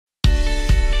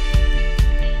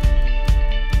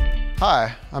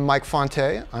Hi, I'm Mike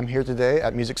Fonte. I'm here today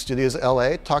at Music Studios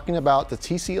LA talking about the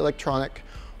TC Electronic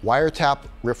Wiretap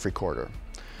Riff Recorder.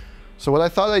 So what I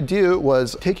thought I'd do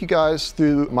was take you guys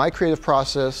through my creative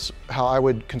process, how I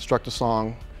would construct a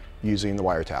song using the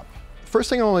Wiretap. First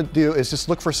thing I want to do is just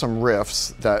look for some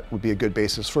riffs that would be a good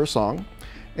basis for a song.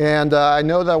 And I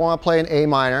know that I want to play an A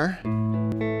minor.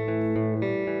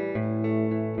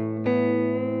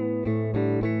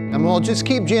 And we'll just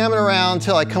keep jamming around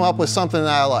until I come up with something that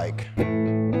I like.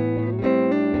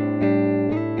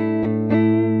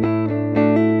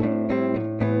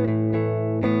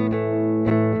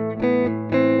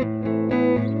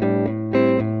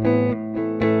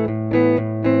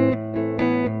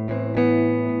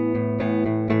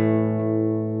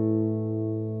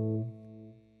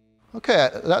 Okay,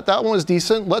 that one was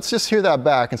decent. Let's just hear that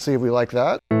back and see if we like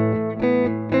that.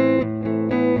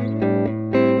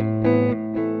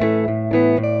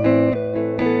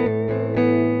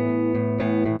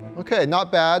 Okay,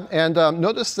 not bad. And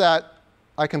notice that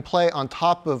I can play on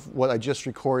top of what I just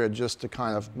recorded just to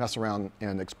kind of mess around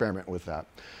and experiment with that.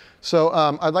 So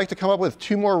I'd like to come up with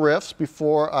 2 more riffs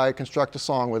before I construct a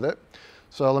song with it.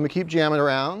 So let me keep jamming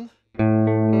around.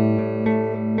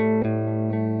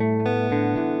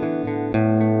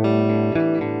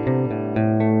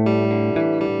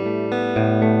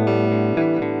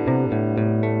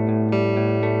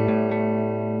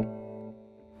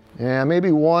 And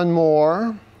maybe one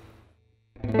more.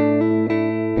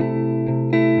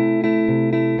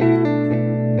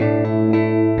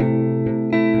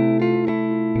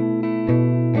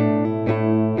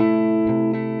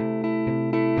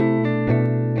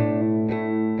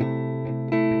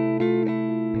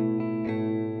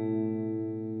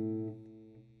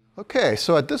 Okay,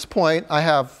 so at this point I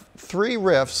have 3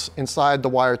 riffs inside the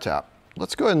Wiretap.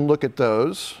 Let's go ahead and look at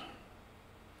those.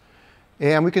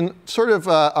 And we can sort of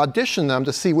audition them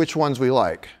to see which ones we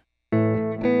like.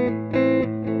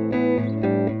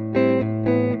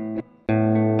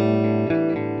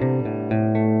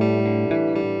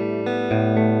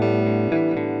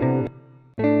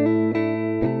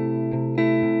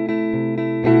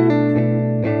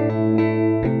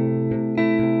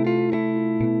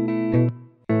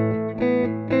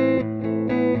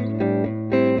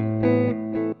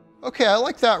 Okay, I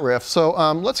like that riff, so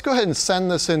let's go ahead and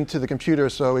send this into the computer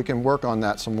so we can work on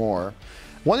that some more.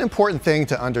 One important thing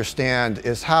to understand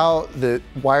is how the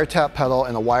Wiretap pedal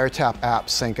and the Wiretap app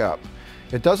sync up.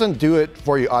 It doesn't do it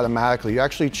for you automatically. You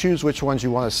actually choose which ones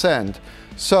you want to send.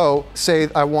 So say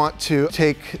I want to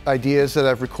take ideas that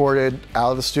I've recorded out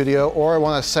of the studio, or I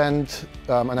want to send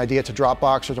an idea to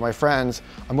Dropbox or to my friends.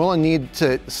 I'm going to need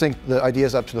to sync the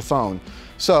ideas up to the phone.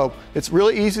 So it's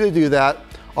really easy to do that.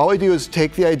 All we do is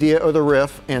take the idea or the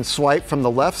riff and swipe from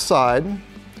the left side,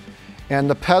 and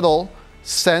the pedal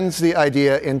sends the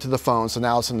idea into the phone. So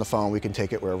now it's in the phone, we can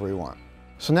take it wherever we want.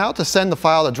 So now to send the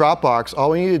file to Dropbox,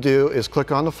 all we need to do is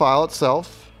click on the file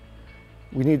itself.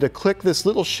 We need to click this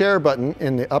little share button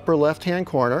in the upper left-hand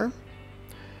corner,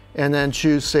 and then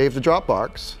choose Save to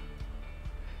Dropbox.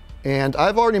 And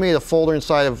I've already made a folder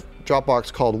inside of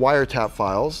Dropbox called Wiretap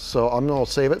Files, so I'm going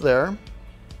to save it there.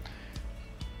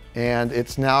 And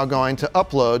it's now going to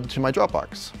upload to my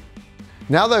Dropbox.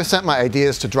 Now that I've sent my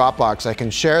ideas to Dropbox, I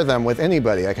can share them with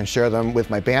anybody. I can share them with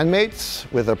my bandmates,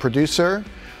 with a producer,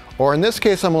 or in this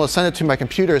case, I'm going to send it to my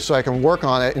computer so I can work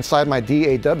on it inside my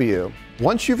DAW.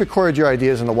 Once you've recorded your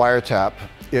ideas in the Wiretap,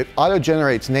 it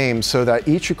auto-generates names so that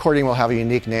each recording will have a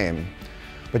unique name.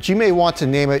 But you may want to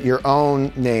name it your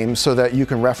own name so that you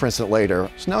can reference it later.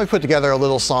 So now we put together a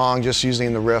little song just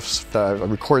using the riffs that I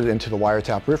recorded into the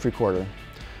Wiretap Riff Recorder.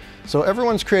 So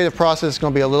everyone's creative process is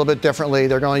going to be a little bit differently.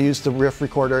 They're going to use the riff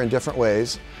recorder in different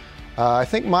ways. I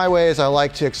think my way is I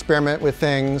like to experiment with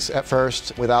things at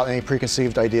first without any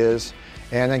preconceived ideas,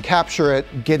 and then capture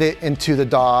it, get it into the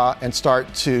DAW, and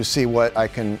start to see what I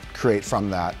can create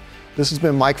from that. This has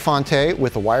been Mike Fonte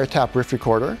with the Wiretap Riff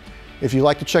Recorder. If you'd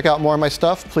like to check out more of my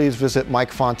stuff, please visit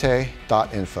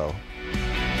mikefonte.info.